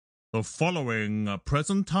The following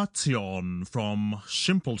presentation from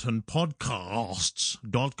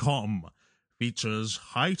simpletonpodcasts.com features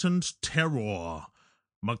heightened terror,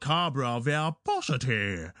 macabre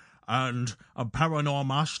verbosity, and a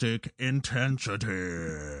paranormastic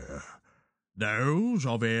intensity. Those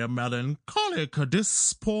of a melancholic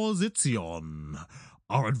disposition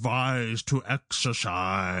are advised to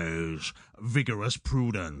exercise vigorous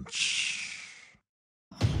prudence.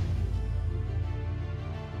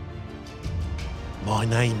 My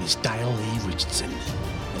name is Dale E. Richardson,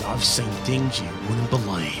 and I've seen things you wouldn't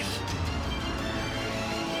believe.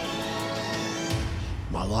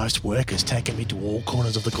 My life's work has taken me to all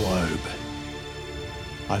corners of the globe.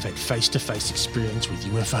 I've had face-to-face experience with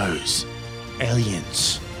UFOs,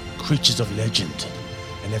 aliens, creatures of legend,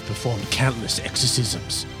 and have performed countless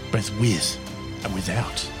exorcisms, both with and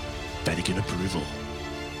without Vatican approval.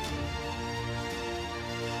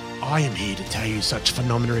 I am here to tell you such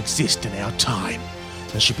phenomena exist in our time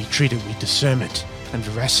and should be treated with discernment and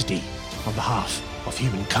veracity on behalf of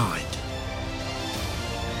humankind.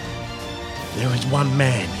 There is one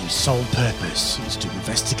man whose sole purpose is to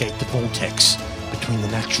investigate the vortex between the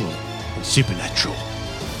natural and supernatural.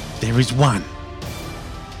 There is one.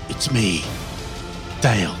 It's me,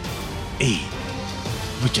 Dale E.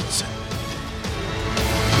 Richardson.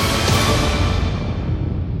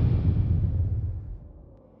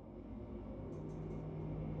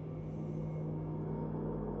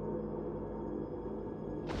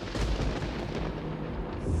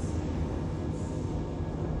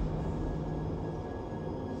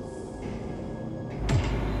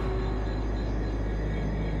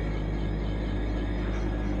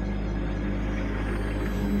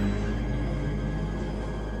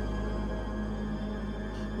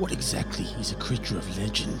 What exactly is a creature of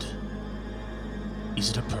legend? Is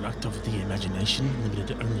it a product of the imagination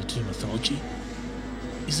limited only to mythology?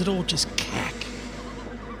 Is it all just cack?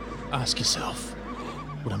 Ask yourself,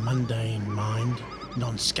 would a mundane mind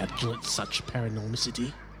non-scatulate such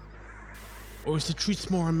paranormicity? Or is the truth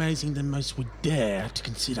more amazing than most would dare to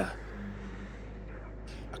consider?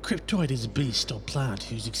 A cryptoid is a beast or plant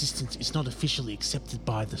whose existence is not officially accepted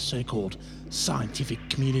by the so-called scientific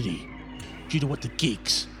community due to what the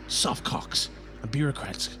geeks, softcocks, and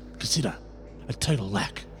bureaucrats consider a total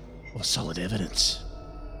lack of solid evidence.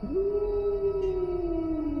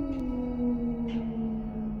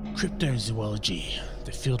 Cryptozoology,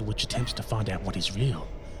 the field which attempts to find out what is real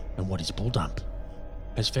and what is bulldump,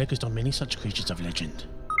 has focused on many such creatures of legend.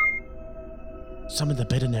 Some of the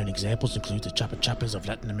better-known examples include the Chupa Chupas of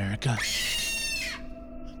Latin America,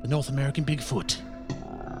 the North American Bigfoot,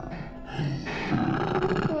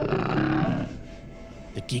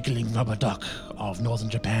 the giggling rubber duck of northern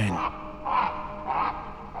Japan,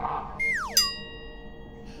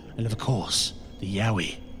 and of course, the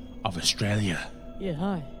Yowie of Australia. Yeah,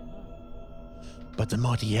 hi. But the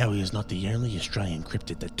mighty Yowie is not the only Australian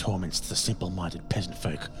cryptid that torments the simple-minded peasant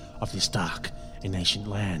folk of this dark and ancient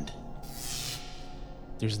land.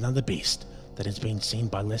 There's another beast that has been seen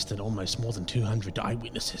by less than almost more than 200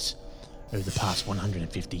 eyewitnesses over the past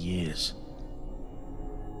 150 years.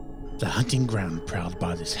 The hunting ground prowled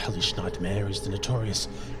by this hellish nightmare is the notorious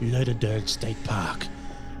Loderderg State Park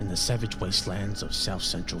in the savage wastelands of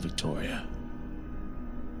south-central Victoria.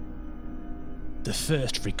 The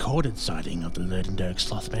first recorded sighting of the Loderderg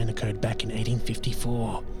Slothman occurred back in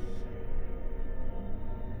 1854.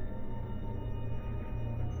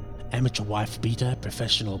 Amateur wife-beater,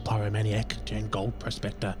 professional pyromaniac turned gold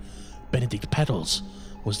prospector Benedict Paddles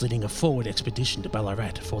was leading a forward expedition to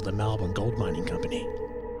Ballarat for the Melbourne Gold Mining Company.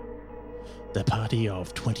 The party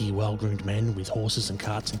of 20 well-groomed men with horses and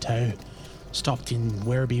carts in tow stopped in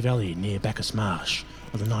Werribee Valley near Bacchus Marsh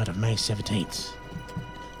on the night of May 17th.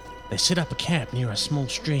 They set up a camp near a small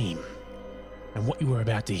stream, and what you are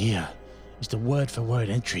about to hear is the word-for-word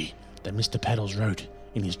entry that Mr. Paddles wrote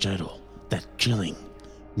in his journal that chilling,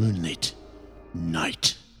 moonlit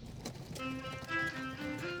night.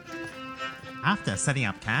 After setting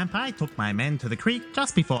up camp, I took my men to the creek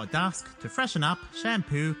just before dusk to freshen up,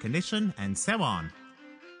 shampoo, condition, and so on.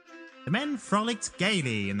 The men frolicked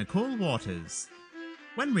gaily in the cool waters.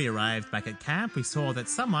 When we arrived back at camp, we saw that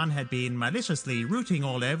someone had been maliciously rooting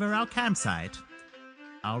all over our campsite.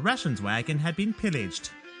 Our rations wagon had been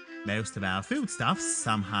pillaged. Most of our foodstuffs,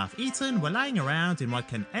 some half-eaten, were lying around in what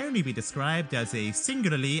can only be described as a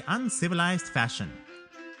singularly uncivilized fashion.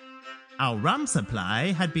 Our rum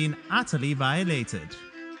supply had been utterly violated.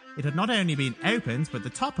 It had not only been opened, but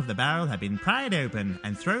the top of the barrel had been pried open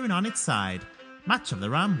and thrown on its side, much of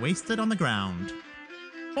the rum wasted on the ground.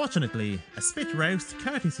 Fortunately, a spit roast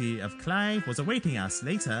courtesy of Clive was awaiting us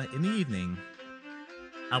later in the evening.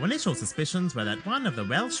 Our initial suspicions were that one of the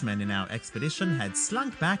Welshmen in our expedition had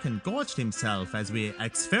slunk back and gorged himself as we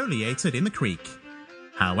exfoliated in the creek.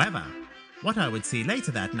 However, what I would see later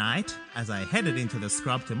that night, as I headed into the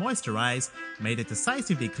scrub to moisturize, made it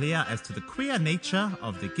decisively clear as to the queer nature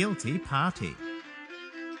of the guilty party.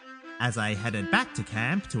 As I headed back to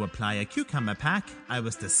camp to apply a cucumber pack, I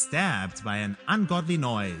was disturbed by an ungodly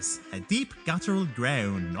noise, a deep guttural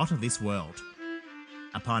groan not of this world.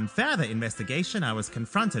 Upon further investigation, I was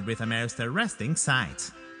confronted with a most arresting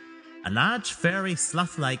sight. A large, furry,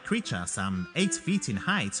 sloth-like creature, some 8 feet in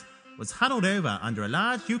height, was huddled over under a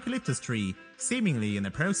large eucalyptus tree, seemingly in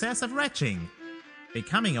the process of retching.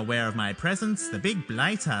 Becoming aware of my presence, the big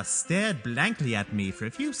blighter stared blankly at me for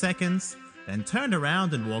a few seconds, then turned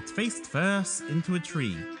around and walked face first into a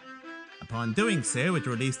tree. Upon doing so, it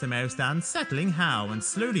released a most unsettling howl and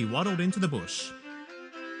slowly waddled into the bush.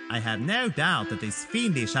 I have no doubt that this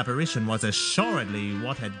fiendish apparition was assuredly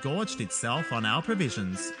what had gorged itself on our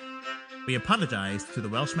provisions. We apologized to the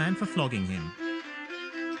Welshman for flogging him.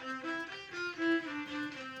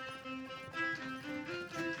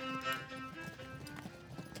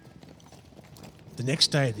 The next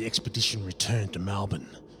day, the expedition returned to Melbourne.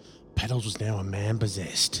 Paddles was now a man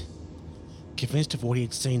possessed. Convinced of what he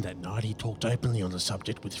had seen that night, he talked openly on the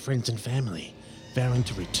subject with friends and family, vowing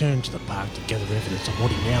to return to the park to gather evidence of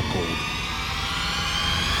what he now called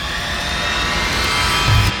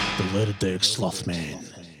the Lerderderg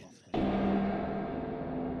Slothman.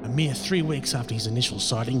 A mere 3 weeks after his initial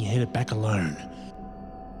sighting, he headed back alone.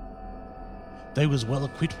 Though he was well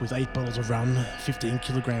equipped with 8 bottles of rum, 15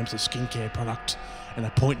 kilograms of skincare product, and a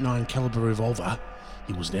 .9 caliber revolver,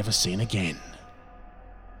 he was never seen again.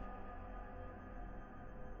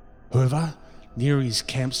 However, near his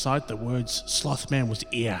campsite, the words "Slothman was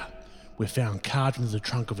here" were found carved into the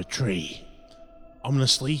trunk of a tree.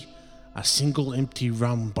 Ominously, a single empty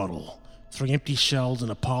rum bottle, 3 empty shells and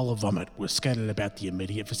a pile of vomit were scattered about the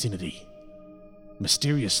immediate vicinity.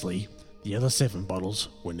 Mysteriously, the other 7 bottles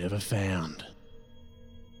were never found.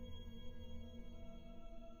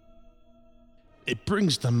 It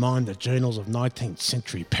brings to mind the journals of 19th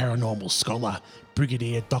century paranormal scholar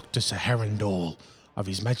Brigadier Dr. Sir Harron Dahl of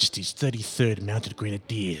His Majesty's 33rd Mounted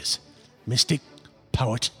Grenadiers, mystic,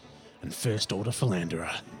 poet, and First Order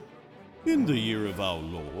philanderer. In the year of our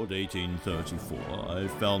Lord, 1834, I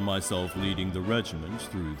found myself leading the regiment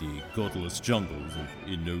through the godless jungles of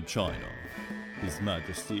Indochina. His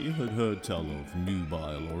Majesty had heard tell of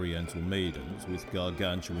nubile Oriental maidens with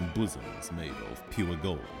gargantuan bosoms made of pure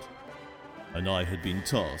gold, and I had been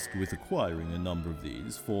tasked with acquiring a number of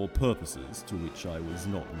these for purposes to which I was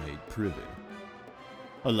not made privy.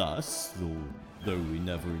 Alas, though we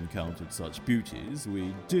never encountered such beauties,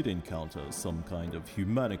 we did encounter some kind of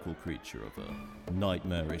humanical creature of a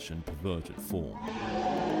nightmarish and perverted form.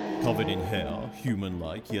 Covered in hair,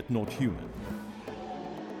 human-like yet not human.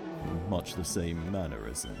 In much the same manner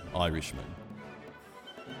as an Irishman.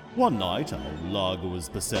 One night, our laager was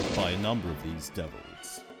beset by a number of these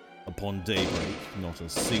devils. Upon daybreak, not a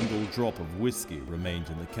single drop of whiskey remained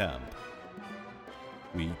in the camp.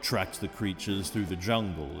 We tracked the creatures through the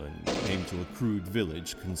jungle and came to a crude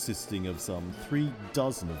village consisting of some 3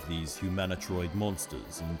 dozen of these humanoid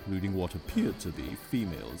monsters, including what appeared to be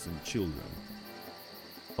females and children.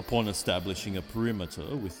 Upon establishing a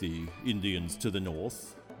perimeter with the Indians to the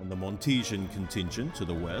north and the Montesian contingent to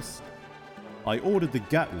the west, I ordered the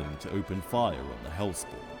Gatling to open fire on the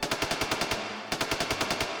hellspawn.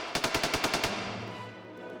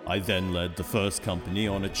 I then led the first company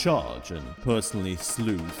on a charge and personally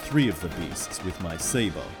slew 3 of the beasts with my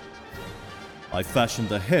saber. I fashioned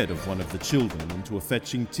the head of one of the children into a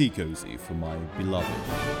fetching tea cozy for my beloved.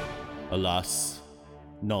 Alas,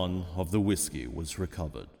 none of the whiskey was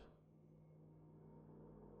recovered.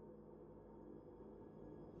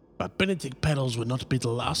 But Benedict Paddles would not be the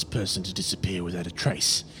last person to disappear without a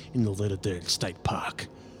trace in the Lerderderg State Park,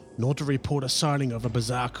 nor to report a sighting of a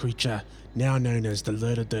bizarre creature now known as the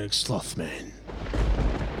Lerderderg Slothman.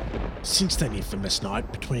 Since that infamous night,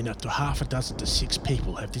 between up to half a dozen to 6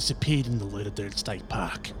 people have disappeared in the Lerderderg State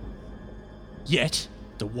Park. Yet,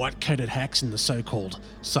 the white-coated hacks in the so-called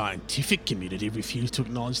scientific community refuse to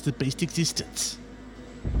acknowledge the beast's existence.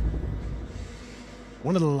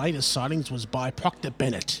 One of the latest sightings was by Proctor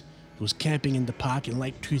Bennett, who was camping in the park in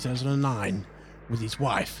late 2009 with his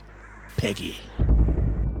wife, Peggy.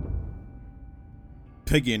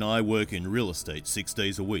 Peggy and I work in real estate 6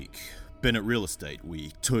 days a week. Bennett Real Estate,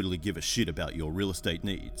 we totally give a shit about your real estate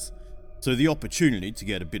needs. So the opportunity to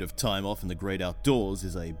get a bit of time off in the great outdoors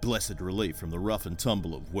is a blessed relief from the rough and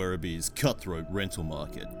tumble of Werribee's cutthroat rental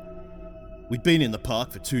market. We'd been in the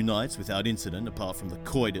park for 2 nights without incident apart from the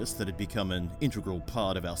coitus that had become an integral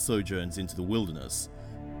part of our sojourns into the wilderness.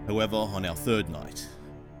 However, on our 3rd night,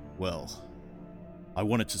 well, I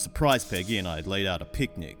wanted to surprise Peggy and I had laid out a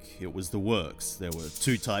picnic. It was the works. There were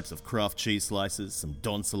 2 types of Kraft cheese slices, some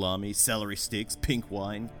Don salami, celery sticks, pink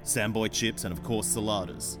wine, Samboy chips, and of course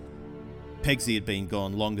saladas. Pegsy had been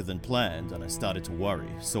gone longer than planned and I started to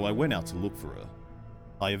worry, so I went out to look for her.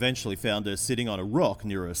 I eventually found her sitting on a rock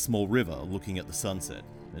near a small river looking at the sunset.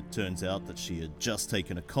 It turns out that she had just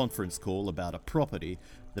taken a conference call about a property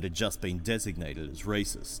that had just been designated as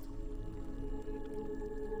racist.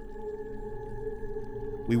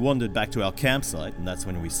 We wandered back to our campsite and that's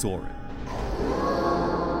when we saw it.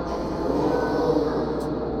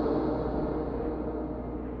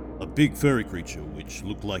 A big furry creature, which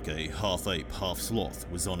looked like a half-ape, half-sloth,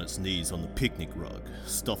 was on its knees on the picnic rug,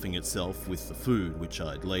 stuffing itself with the food which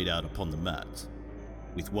I'd laid out upon the mat.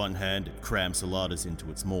 With one hand it crammed saladas into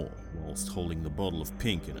its maw, whilst holding the bottle of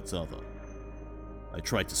pink in its other. I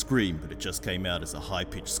tried to scream, but it just came out as a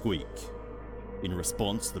high-pitched squeak. In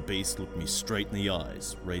response, the beast looked me straight in the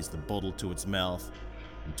eyes, raised the bottle to its mouth,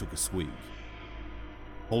 and took a swig.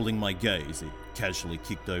 Holding my gaze, it casually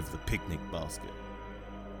kicked over the picnic basket.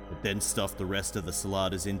 It then stuffed the rest of the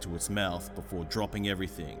saladas into its mouth before dropping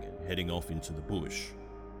everything and heading off into the bush.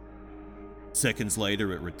 Seconds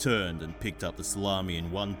later, it returned and picked up the salami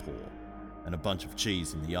in one paw and a bunch of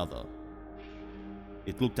cheese in the other.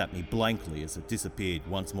 It looked at me blankly as it disappeared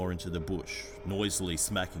once more into the bush, noisily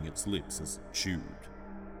smacking its lips as it chewed.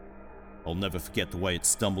 I'll never forget the way it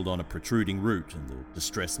stumbled on a protruding root and the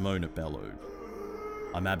distressed moan it bellowed.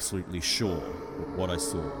 I'm absolutely sure that what I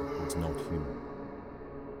saw was not human.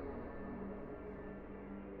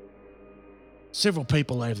 Several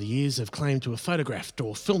people over the years have claimed to have photographed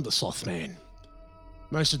or filmed the Slothman.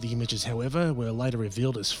 Most of the images, however, were later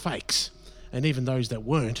revealed as fakes, and even those that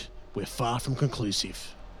weren't were far from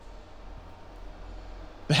conclusive.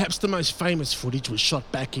 Perhaps the most famous footage was shot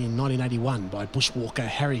back in 1981 by bushwalker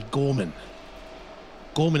Harry Gorman.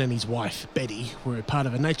 Gorman and his wife, Betty, were a part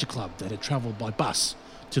of a nature club that had travelled by bus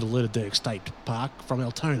to the Lerderderg State Park from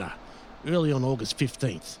Altona early on August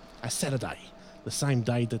 15th, a Saturday, the same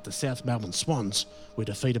day that the South Melbourne Swans were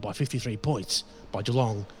defeated by 53 points by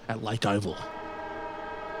Geelong at Lake Oval.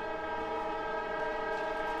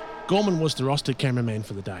 Gorman was the rostered cameraman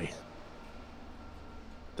for the day.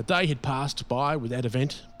 The day had passed by without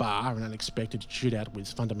event, bar an unexpected shootout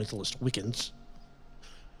with fundamentalist Wiccans.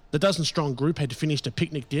 The dozen-strong group had finished a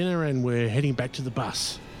picnic dinner and were heading back to the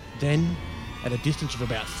bus. Then, at a distance of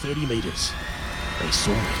about 30 metres, they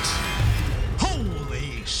saw it.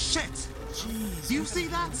 Holy shit! Jeez, Do you see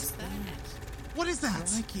that? What is that?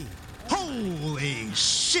 Crikey. Holy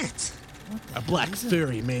shit! A black,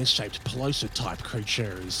 furry, man-shaped Pelosa-type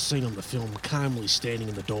creature is seen on the film calmly standing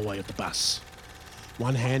in the doorway of the bus.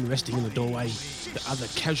 One hand resting in the doorway, the other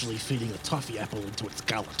casually feeding a toffee apple into its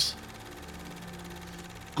gullet.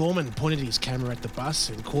 Gorman pointed his camera at the bus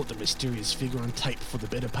and caught the mysterious figure on tape for the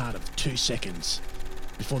better part of 2 seconds,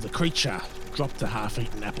 before the creature dropped the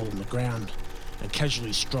half-eaten apple on the ground and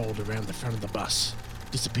casually strolled around the front of the bus,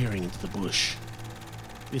 disappearing into the bush.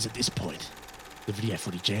 It is at this point the video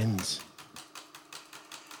footage ends.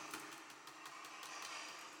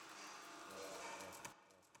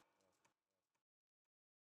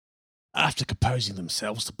 After composing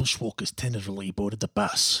themselves, the bushwalkers tentatively boarded the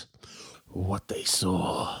bus. What they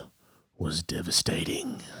saw was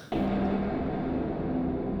devastating.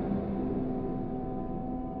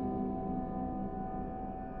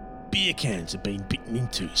 Beer cans had been bitten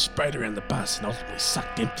into, sprayed around the bus and ultimately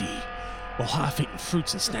sucked empty, while half-eaten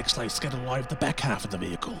fruits and snacks lay scattered all over the back half of the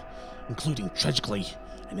vehicle, including, tragically,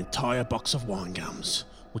 an entire box of wine gums,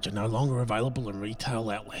 which are no longer available in retail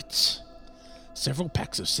outlets. Several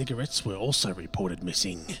packs of cigarettes were also reported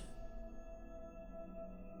missing.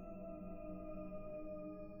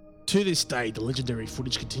 To this day, the legendary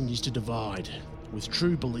footage continues to divide, with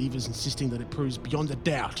true believers insisting that it proves beyond a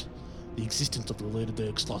doubt the existence of the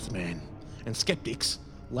Lerderderg Slothman, and skeptics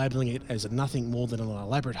labelling it as nothing more than an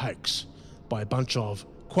elaborate hoax by a bunch of,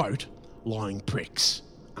 quote, lying pricks,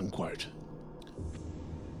 unquote.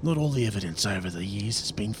 Not all the evidence over the years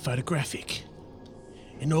has been photographic.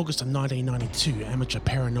 In August of 1992, amateur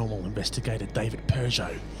paranormal investigator David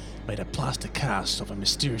Peugeot made a plaster cast of a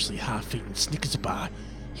mysteriously half-eaten Snickers bar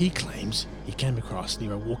he claims he came across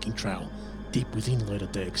near a walking trail deep within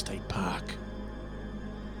Lerderderg State Park.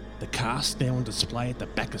 The cast, now on display at the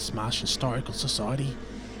Bacchus Marsh Historical Society,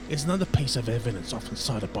 is another piece of evidence often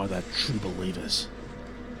cited by the true believers.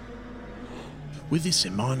 With this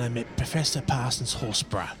in mind, I met Professor Parsons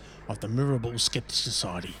Horsburgh, of the Mirrorball Skeptic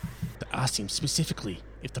Society that asked him specifically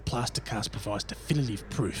if the plaster cast provides definitive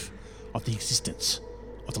proof of the existence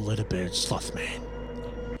of the Lerderberg Slothman.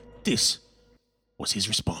 This was his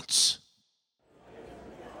response.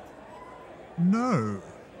 No.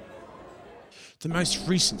 The most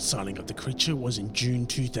recent sighting of the creature was in June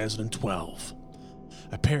 2012.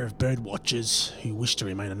 A pair of bird watchers, who wish to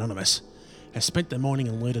remain anonymous, have spent the morning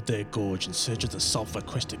in Lerderberg Gorge in search of the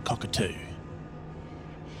sulphur-crested cockatoo.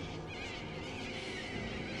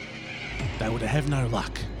 They would have no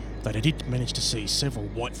luck, though they did manage to see several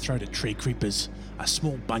white-throated tree creepers, a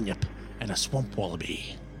small bunyip, and a swamp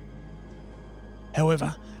wallaby.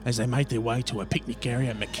 However, as they made their way to a picnic area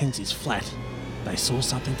at Mackenzie's flat, they saw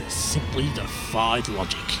something that simply defied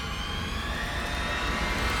logic.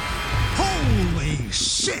 Holy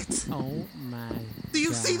shit! Oh my Do you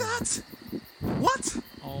God. see that? What?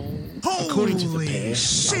 Oh. Holy According to the pair,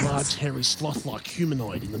 shit! a large, hairy, sloth-like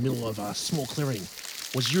humanoid in the middle of a small clearing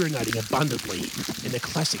was urinating abundantly in the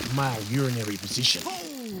classic male urinary position.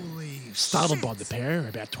 Holy Startled shit! by the pair,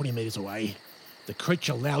 about 20 metres away, the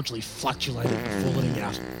creature loudly fluctuated before letting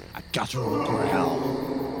out a guttural growl.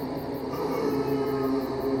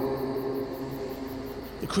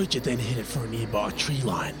 The creature then headed for a nearby tree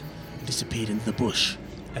line and disappeared into the bush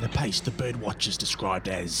at a pace the bird watchers described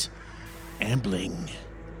as ambling.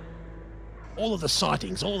 All of the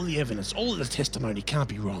sightings, all of the evidence, all of the testimony can't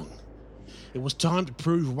be wrong. It was time to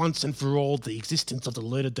prove once and for all the existence of the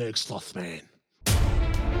Lerderberg Slothman.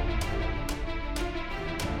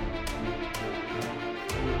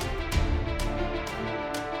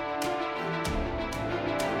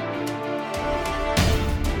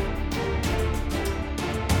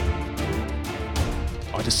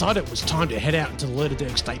 I decided it was time to head out into the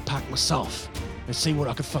Lerderberg State Park myself and see what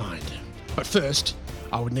I could find. But first,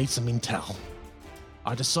 I would need some intel.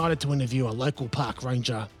 I decided to interview a local park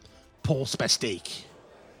ranger, Paul Spastique.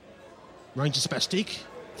 Ranger Spastique,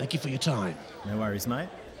 thank you for your time. No worries, mate.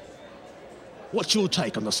 What's your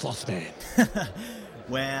take on the Slothman?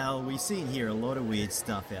 Well, we see and hear a lot of weird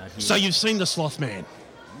stuff out here. So you've seen the Slothman?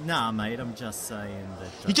 Nah, mate, I'm just saying that...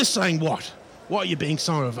 You're just saying what? Why are you being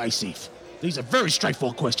so evasive? These are very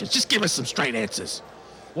straightforward questions. Just give us some straight answers.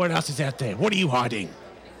 What else is out there? What are you hiding?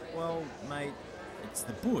 Well, mate, it's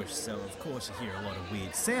the bush, so of course you hear a lot of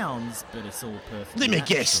weird sounds, but it's all perfectly Let me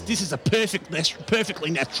natural. guess. This is a perfectly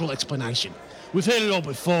natural explanation. We've heard it all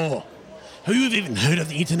before. Have you even heard of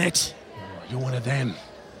the internet? You're one of them.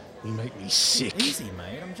 You make me sick. Easy,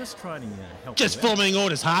 mate. I'm just trying to help Just you out. following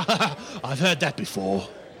orders, huh? I've heard that before.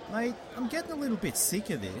 Mate, I'm getting a little bit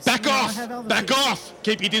sick of this. Back You know, I off! have other Back things- off!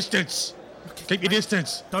 Keep your distance. Keep your mate,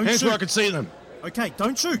 distance. don't Hands where shoot. I can see them. Okay,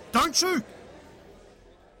 don't shoot! Don't shoot!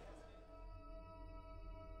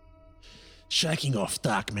 Shaking off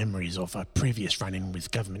dark memories of a previous run-in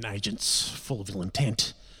with government agents full of ill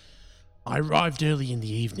intent, I arrived early in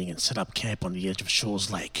the evening and set up camp on the edge of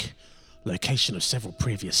Shaw's Lake, location of several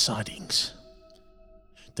previous sightings.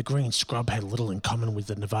 The green scrub had little in common with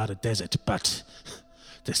the Nevada desert, but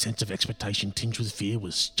the sense of expectation tinged with fear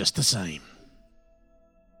was just the same.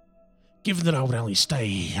 Given that I would only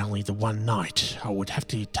stay the one night, I would have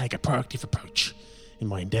to take a proactive approach in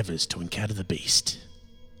my endeavours to encounter the beast.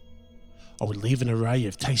 I would leave an array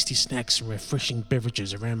of tasty snacks and refreshing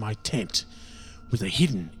beverages around my tent, with a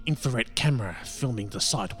hidden infrared camera filming the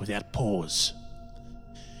site without pause.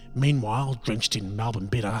 Meanwhile, drenched in Melbourne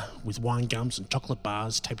bitter, with wine gums and chocolate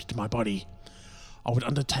bars taped to my body, I would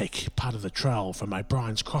undertake part of the trail from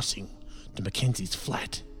O'Brien's Crossing to Mackenzie's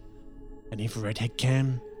flat, an infrared head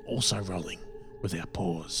cam also rolling without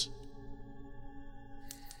pause.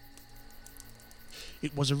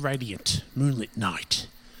 It was a radiant, moonlit night,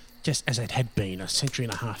 just as it had been a century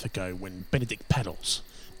and a half ago when Benedict Paddles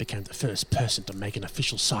became the first person to make an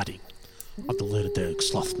official sighting of the Lerderberg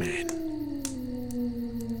Slothman.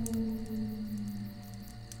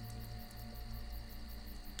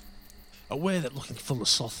 Aware that looking for the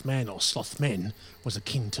Slothman or Slothmen was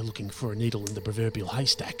akin to looking for a needle in the proverbial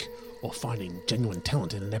haystack or finding genuine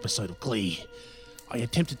talent in an episode of Glee, I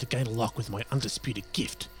attempted to gain a lock with my undisputed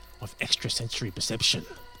gift of extrasensory perception.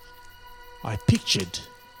 I pictured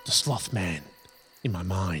the Slothman in my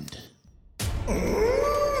mind.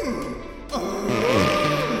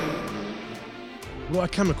 Would I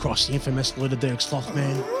come across the infamous Lerderberg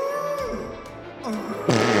Slothman?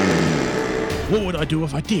 What would I do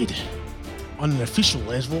if I did? On an official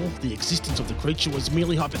level, the existence of the creature was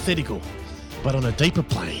merely hypothetical, but on a deeper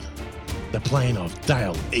plane, the plane of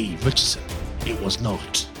Dale E. Richardson, it was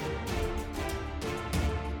not.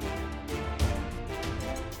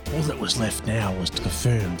 All that was left now was to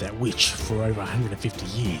confirm that which, for over 150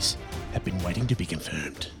 years, had been waiting to be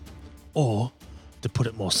confirmed. Or, to put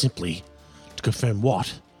it more simply, to confirm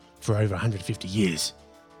what, for over 150 years,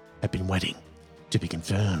 had been waiting to be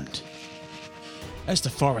confirmed. As the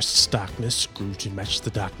forest's darkness grew to match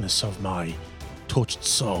the darkness of my tortured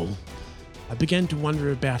soul, I began to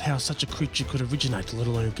wonder about how such a creature could originate, let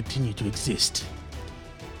alone continue to exist.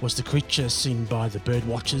 Was the creature seen by the bird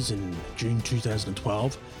watchers in June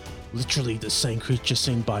 2012 literally the same creature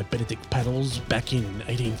seen by Benedict Paddles back in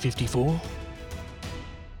 1854?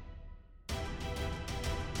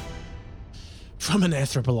 From an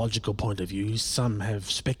anthropological point of view, some have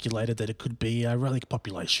speculated that it could be a relic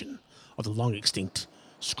population of the long-extinct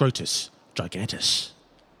Scrotus gigantus.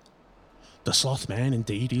 The Slothman,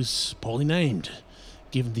 indeed, is poorly named,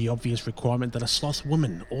 given the obvious requirement that a sloth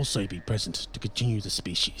woman also be present to continue the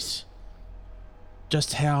species.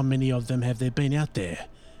 Just how many of them have there been out there?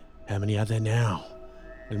 How many are there now?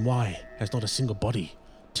 And why has not a single body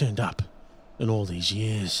turned up in all these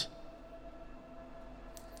years?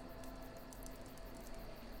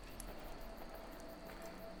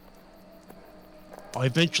 I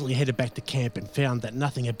eventually headed back to camp and found that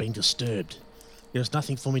nothing had been disturbed. There was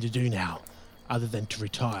nothing for me to do now, other than to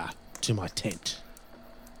retire to my tent.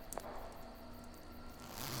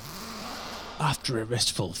 After a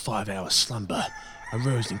restful 5-hour slumber, I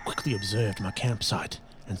rose and quickly observed my campsite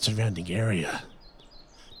and surrounding area.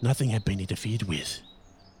 Nothing had been interfered with.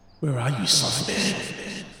 Where are you,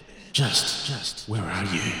 Slothman? Just, where are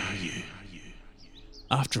you?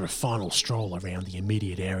 After a final stroll around the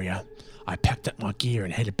immediate area, I packed up my gear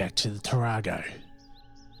and headed back to the Tarago.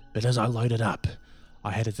 But as I loaded up,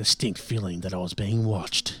 I had a distinct feeling that I was being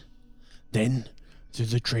watched. Then, through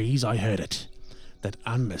the trees, I heard it. That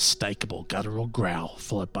unmistakable guttural growl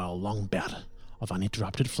followed by a long bout of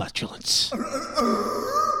uninterrupted flatulence.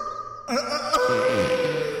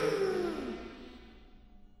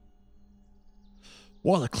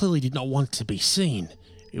 While it clearly did not want to be seen,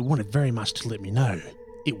 it wanted very much to let me know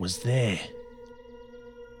it was there.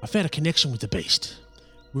 I found a connection with the beast.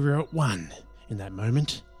 We were at one in that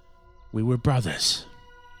moment. We were brothers.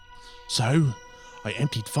 So, I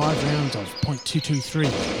emptied 5 rounds of .223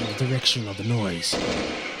 in the direction of the noise.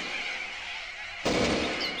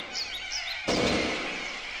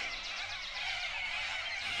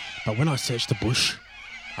 But when I searched the bush,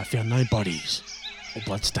 I found no bodies or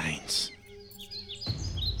bloodstains.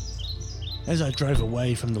 As I drove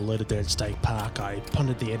away from the Lauderdale State Park, I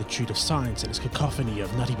pondered the attitude of science and its cacophony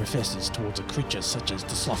of nutty professors towards a creature such as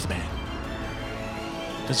the Slothman.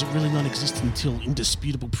 Does it really not exist until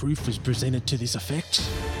indisputable proof is presented to this effect?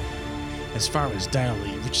 As far as Dale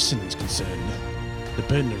E. Richardson is concerned, the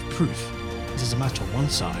burden of proof is as much on one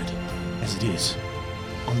side as it is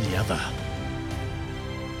on the other.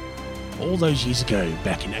 All those years ago,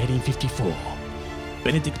 back in 1854,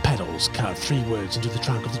 Benedict Paddles carved 3 words into the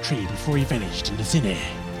trunk of the tree before he vanished into thin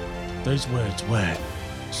air. Those words were,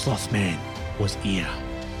 Slothman was here.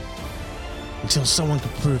 Until someone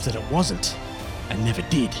could prove that it wasn't, and never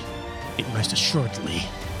did, it most assuredly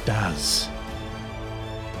does.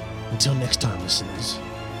 Until next time, listeners,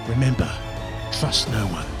 remember, trust no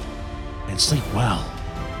one, and sleep well,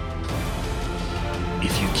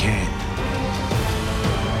 if you can.